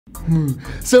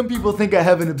Some people think I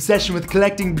have an obsession with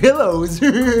collecting pillows.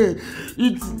 I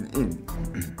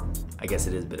guess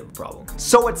it is a bit of a problem.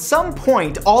 So at some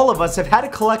point, all of us have had a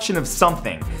collection of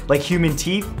something, like human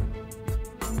teeth.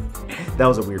 That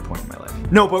was a weird point in my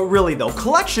life. No, but really though,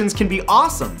 collections can be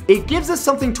awesome. It gives us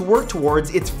something to work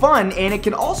towards, it's fun, and it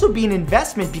can also be an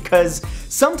investment because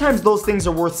sometimes those things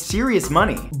are worth serious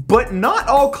money. But not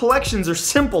all collections are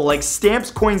simple like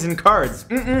stamps, coins, and cards.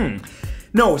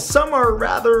 No, some are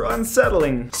rather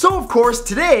unsettling. So of course,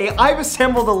 today I've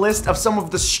assembled a list of some of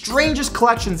the strangest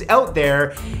collections out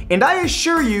there, and I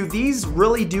assure you these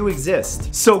really do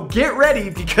exist. So get ready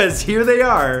because here they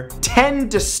are. 10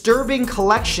 disturbing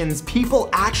collections people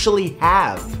actually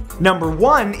have. Number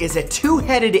 1 is a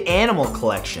two-headed animal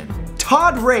collection.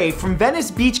 Todd Ray from Venice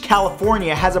Beach,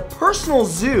 California has a personal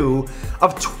zoo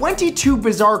of 22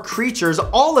 bizarre creatures,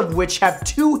 all of which have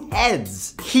 2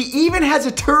 heads. He even has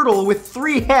a turtle with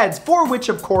 3 heads, for which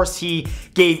of course he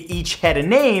gave each head a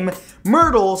name: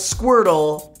 Myrtle,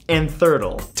 Squirtle, and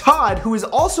Thurtle. Todd, who is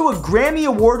also a Grammy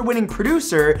award-winning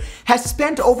producer, has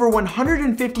spent over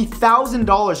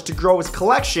 $150,000 to grow his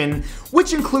collection,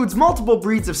 which includes multiple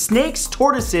breeds of snakes,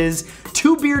 tortoises,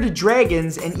 2 bearded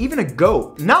dragons, and even a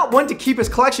goat. Not one to keep his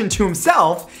collection to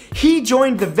himself, he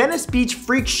joined the Venice Beach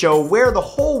Freak Show where the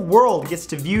whole world gets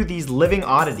to view these living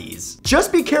oddities.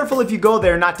 Just be careful if you go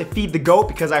there not to feed the goat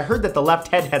because I heard that the left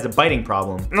head has a biting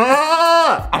problem.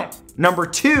 Number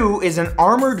 2 is an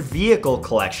armored vehicle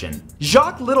collection.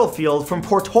 Jacques Littlefield from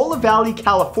Portola Valley,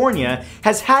 California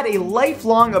has had a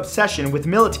lifelong obsession with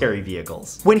military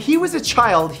vehicles. When he was a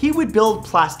child, he would build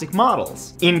plastic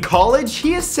models. In college,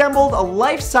 he assembled a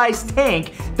life-size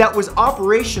tank that was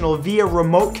operational via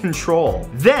remote control.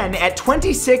 Then, at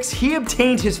 26, he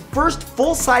obtained his first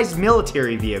full-size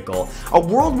military vehicle, a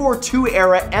World War II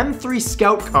era M3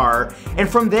 Scout car, and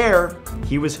from there,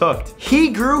 he was hooked. He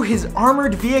grew his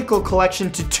armored vehicle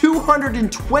collection to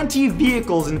 220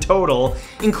 vehicles in total,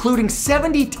 including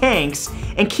 70 tanks,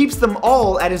 and keeps them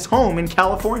all at his home in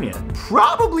California.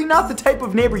 Probably not the type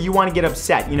of neighbor you want to get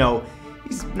upset, you know,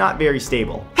 he's not very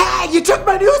stable. Hey, you took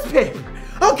my newspaper!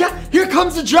 Oh god, here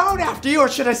comes the drone after you, or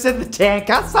should I say the tank?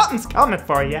 Something's coming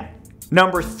for you.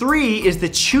 Number 3 is the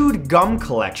chewed gum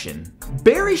collection.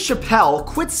 Barry Chappelle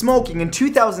quit smoking in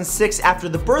 2006 after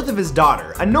the birth of his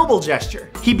daughter, a noble gesture.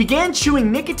 He began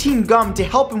chewing nicotine gum to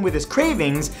help him with his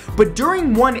cravings, but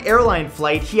during one airline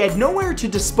flight, he had nowhere to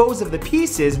dispose of the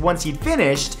pieces once he'd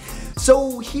finished,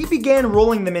 so he began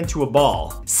rolling them into a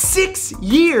ball. 6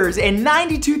 years and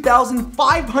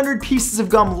 92,500 pieces of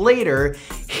gum later,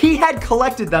 he had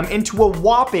collected them into a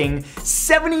whopping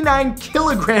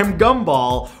 79-kilogram gum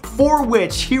ball, for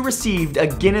which he received a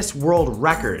Guinness World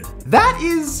Record. That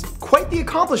is quite the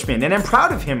accomplishment, and I'm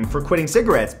proud of him for quitting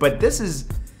cigarettes, but this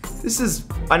is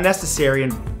unnecessary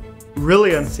and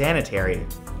really unsanitary.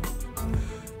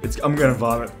 I'm gonna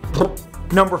vomit.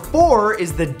 Number 4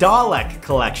 is the Dalek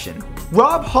collection.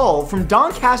 Rob Hull from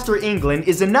Doncaster, England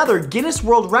is another Guinness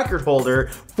World Record holder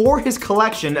for his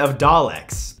collection of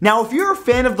Daleks. Now, if you're a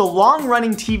fan of the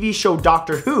long-running TV show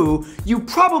Doctor Who, you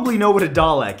probably know what a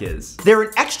Dalek is. They're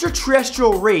an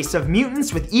extraterrestrial race of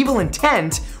mutants with evil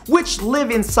intent, which live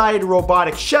inside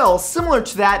robotic shells similar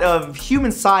to that of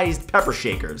human-sized pepper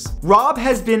shakers. Rob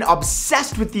has been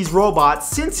obsessed with these robots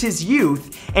since his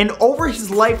youth, and over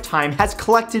his lifetime has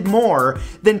collected more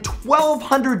than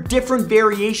 1,200 different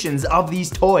variations of these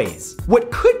toys.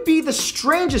 What could be the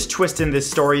strangest twist in this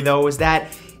story, though, is that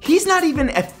he's not even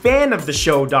a fan of the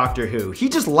show Doctor Who, he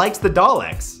just likes the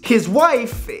Daleks. His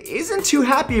wife isn't too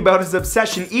happy about his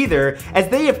obsession either, as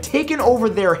they have taken over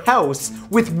their house,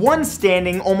 with one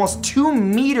standing almost 2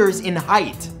 meters in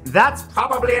height. That's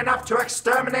probably enough to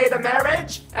exterminate a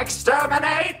marriage.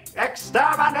 Exterminate!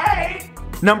 Exterminate!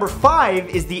 Number 5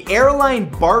 is the airline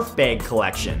barf bag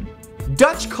collection.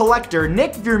 Dutch collector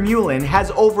Nick Vermeulen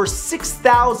has over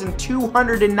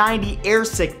 6,290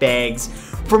 airsick bags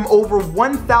from over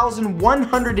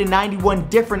 1,191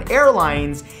 different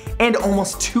airlines and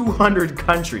almost 200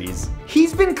 countries.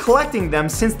 He's been collecting them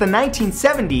since the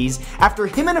 1970s after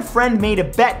him and a friend made a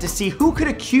bet to see who could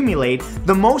accumulate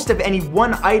the most of any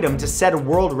one item to set a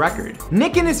world record.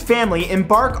 Nick and his family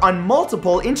embark on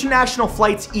multiple international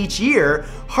flights each year,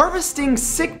 harvesting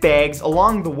sick bags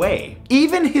along the way.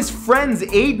 Even his friends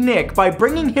aid Nick by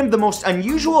bringing him the most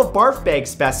unusual barf bag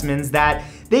specimens that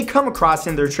they come across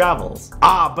in their travels.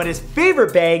 But his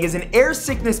favorite bag is an air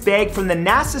sickness bag from the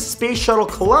NASA Space Shuttle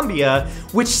Columbia,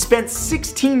 which spent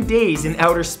 16 days in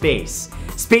outer space.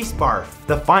 Space Barf,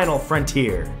 the final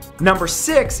frontier. Number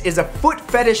 6 is a foot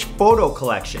fetish photo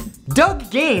collection. Doug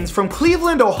Gaines from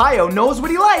Cleveland, Ohio knows what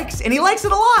he likes, and he likes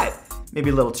it a lot. maybe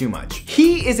a little too much.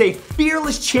 He is a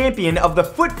fearless champion of the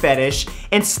foot fetish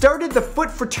and started the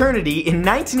foot fraternity in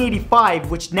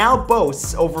 1985, which now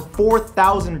boasts over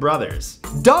 4,000 brothers.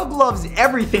 Doug loves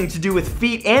everything to do with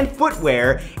feet and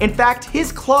footwear. In fact,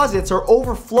 his closets are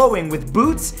overflowing with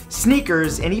boots,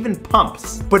 sneakers, and even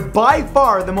pumps. But by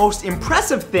far the most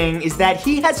impressive thing is that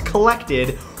he has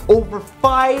collected over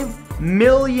 5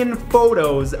 million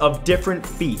photos of different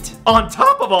feet. On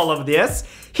top of all of this,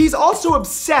 he's also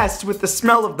obsessed with the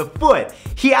smell of the foot.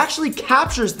 He actually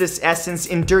captures this essence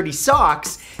in dirty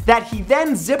socks that he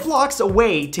then ziplocks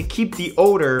away to keep the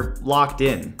odor locked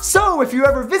in. So if you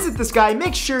ever visit this guy,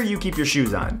 make sure you keep your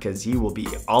shoes on, because he will be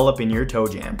all up in your toe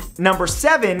jam. Number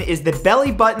 7 is the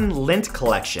belly button lint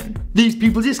collection. These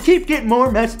people just keep getting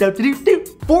more messed up to do.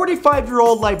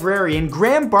 45-year-old librarian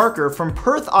Graham Barker from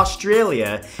Perth,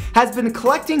 Australia, has been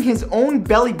collecting his own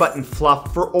belly button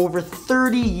fluff for over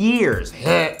 30 years.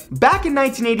 Back in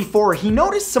 1984, he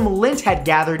noticed some lint had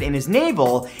gathered in his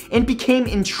navel and became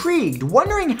intrigued,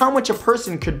 wondering how much a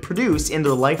person could produce in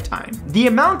their lifetime. The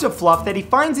amount of fluff that he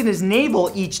finds in his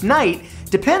navel each night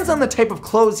depends on the type of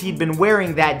clothes he'd been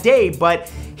wearing that day,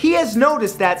 but he has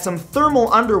noticed that some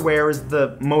thermal underwear is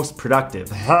the most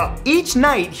productive. Each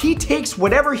night, he takes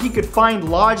whatever he could find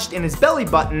lodged in his belly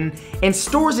button and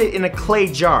stores it in a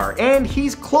clay jar, and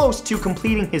he's close to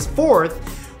completing his 4th,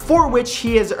 for which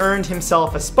he has earned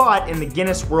himself a spot in the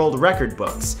Guinness World Record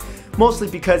books. Mostly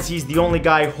because he's the only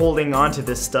guy holding onto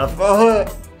this stuff.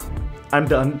 I'm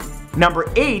done.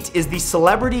 Number 8 is the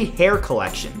celebrity hair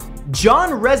collection. John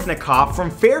Resnikoff from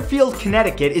Fairfield,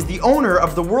 Connecticut is the owner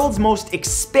of the world's most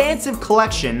expansive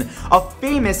collection of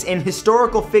famous and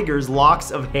historical figures'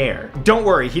 locks of hair. Don't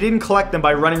worry, he didn't collect them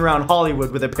by running around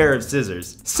Hollywood with a pair of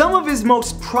scissors. Some of his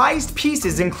most prized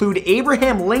pieces include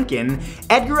Abraham Lincoln,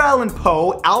 Edgar Allan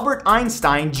Poe, Albert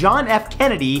Einstein, John F.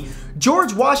 Kennedy,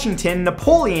 George Washington,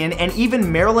 Napoleon, and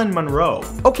even Marilyn Monroe.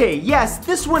 Okay, yes,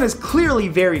 this one is clearly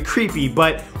very creepy,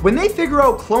 but when they figure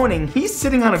out cloning, he's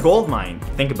sitting on a gold mine.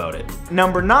 Think about it.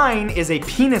 Number 9 is a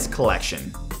penis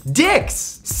collection.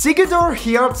 Dicks! Sigurdur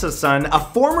Hjartarson, a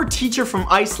former teacher from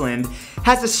Iceland,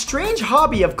 has a strange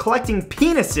hobby of collecting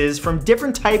penises from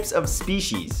different types of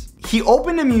species. He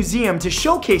opened a museum to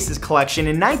showcase his collection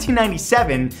in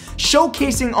 1997,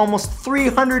 showcasing almost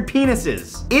 300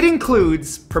 penises. It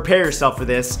includes, prepare yourself for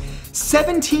this,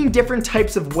 17 different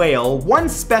types of whale, 1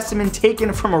 specimen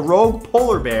taken from a rogue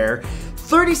polar bear,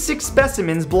 36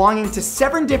 specimens belonging to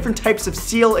 7 different types of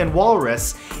seal and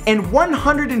walrus, and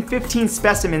 115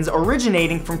 specimens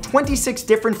originating from 26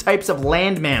 different types of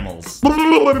land mammals.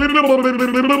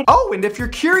 Oh, and if you're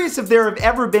curious if there have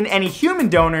ever been any human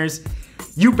donors,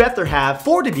 you bet there have,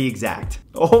 4 to be exact.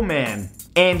 Oh man.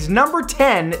 And number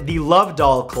 10, the Love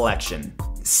Doll collection.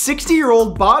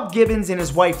 60-year-old Bob Gibbons and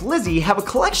his wife Lizzie have a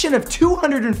collection of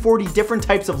 240 different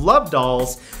types of love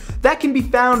dolls that can be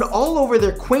found all over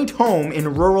their quaint home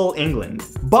in rural England.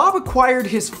 Bob acquired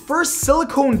his first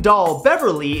silicone doll,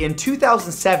 Beverly, in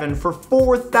 2007 for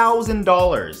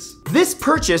 $4,000. This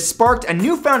purchase sparked a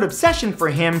newfound obsession for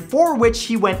him, for which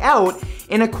he went out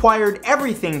and acquired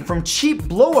everything from cheap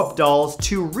blow-up dolls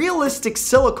to realistic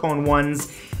silicone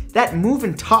ones that move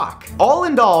and talk. All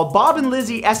in all, Bob and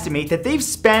Lizzie estimate that they've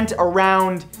spent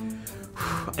around,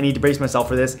 I need to brace myself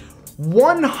for this,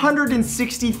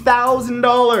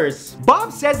 $160,000.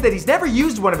 Bob says that he's never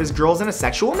used one of his girls in a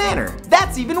sexual manner.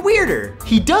 That's even weirder.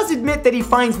 He does admit that he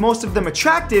finds most of them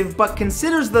attractive, but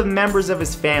considers them members of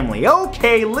his family.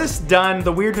 Okay, list done.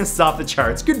 The weirdness is off the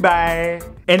charts. Goodbye.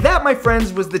 And that, my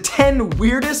friends, was the 10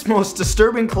 weirdest, most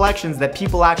disturbing collections that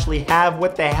people actually have.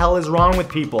 What the hell is wrong with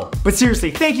people? But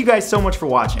seriously, thank you guys so much for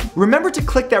watching. Remember to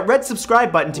click that red subscribe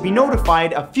button to be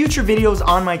notified of future videos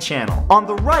on my channel. On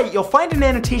the right, you'll find an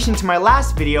annotation to my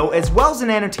last video, as well as an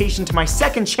annotation to my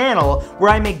second channel,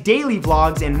 where I make daily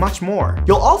vlogs and much more.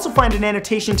 You'll also find an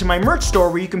annotation to my merch store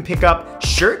where you can pick up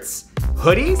shirts,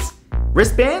 hoodies,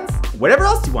 wristbands, whatever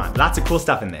else you want. Lots of cool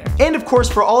stuff in there. And of course,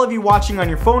 for all of you watching on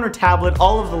your phone or tablet,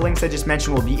 all of the links I just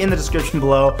mentioned will be in the description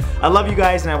below. I love you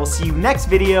guys, and I will see you next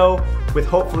video with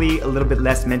hopefully a little bit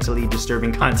less mentally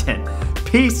disturbing content.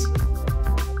 Peace.